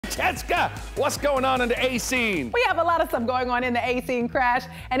Francesca, what's going on in the A scene? We have a lot of stuff going on in the A scene, Crash,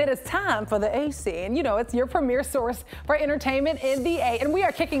 and it is time for the A scene. You know, it's your premier source for entertainment in the A. And we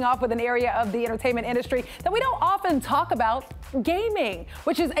are kicking off with an area of the entertainment industry that we don't often talk about, gaming,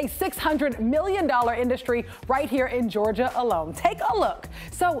 which is a $600 million industry right here in Georgia alone. Take a look.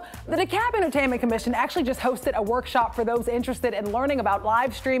 So the DeKalb Entertainment Commission actually just hosted a workshop for those interested in learning about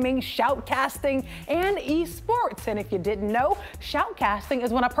live streaming, shoutcasting, and esports. And if you didn't know, shoutcasting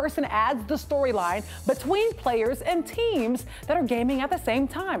is when a person adds the storyline between players and teams that are gaming at the same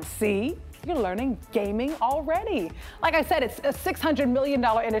time. See? You're learning gaming already. Like I said, it's a $600 million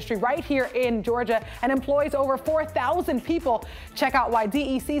industry right here in Georgia and employs over 4,000 people. Check out why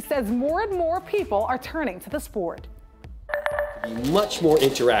DEC says more and more people are turning to the sport. Much more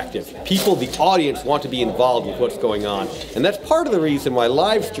interactive. People, the audience, want to be involved with what's going on. And that's part of the reason why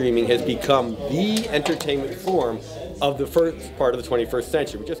live streaming has become the entertainment form of the first part of the 21st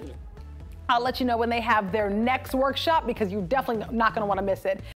century. I'll let you know when they have their next workshop because you're definitely not going to want to miss it.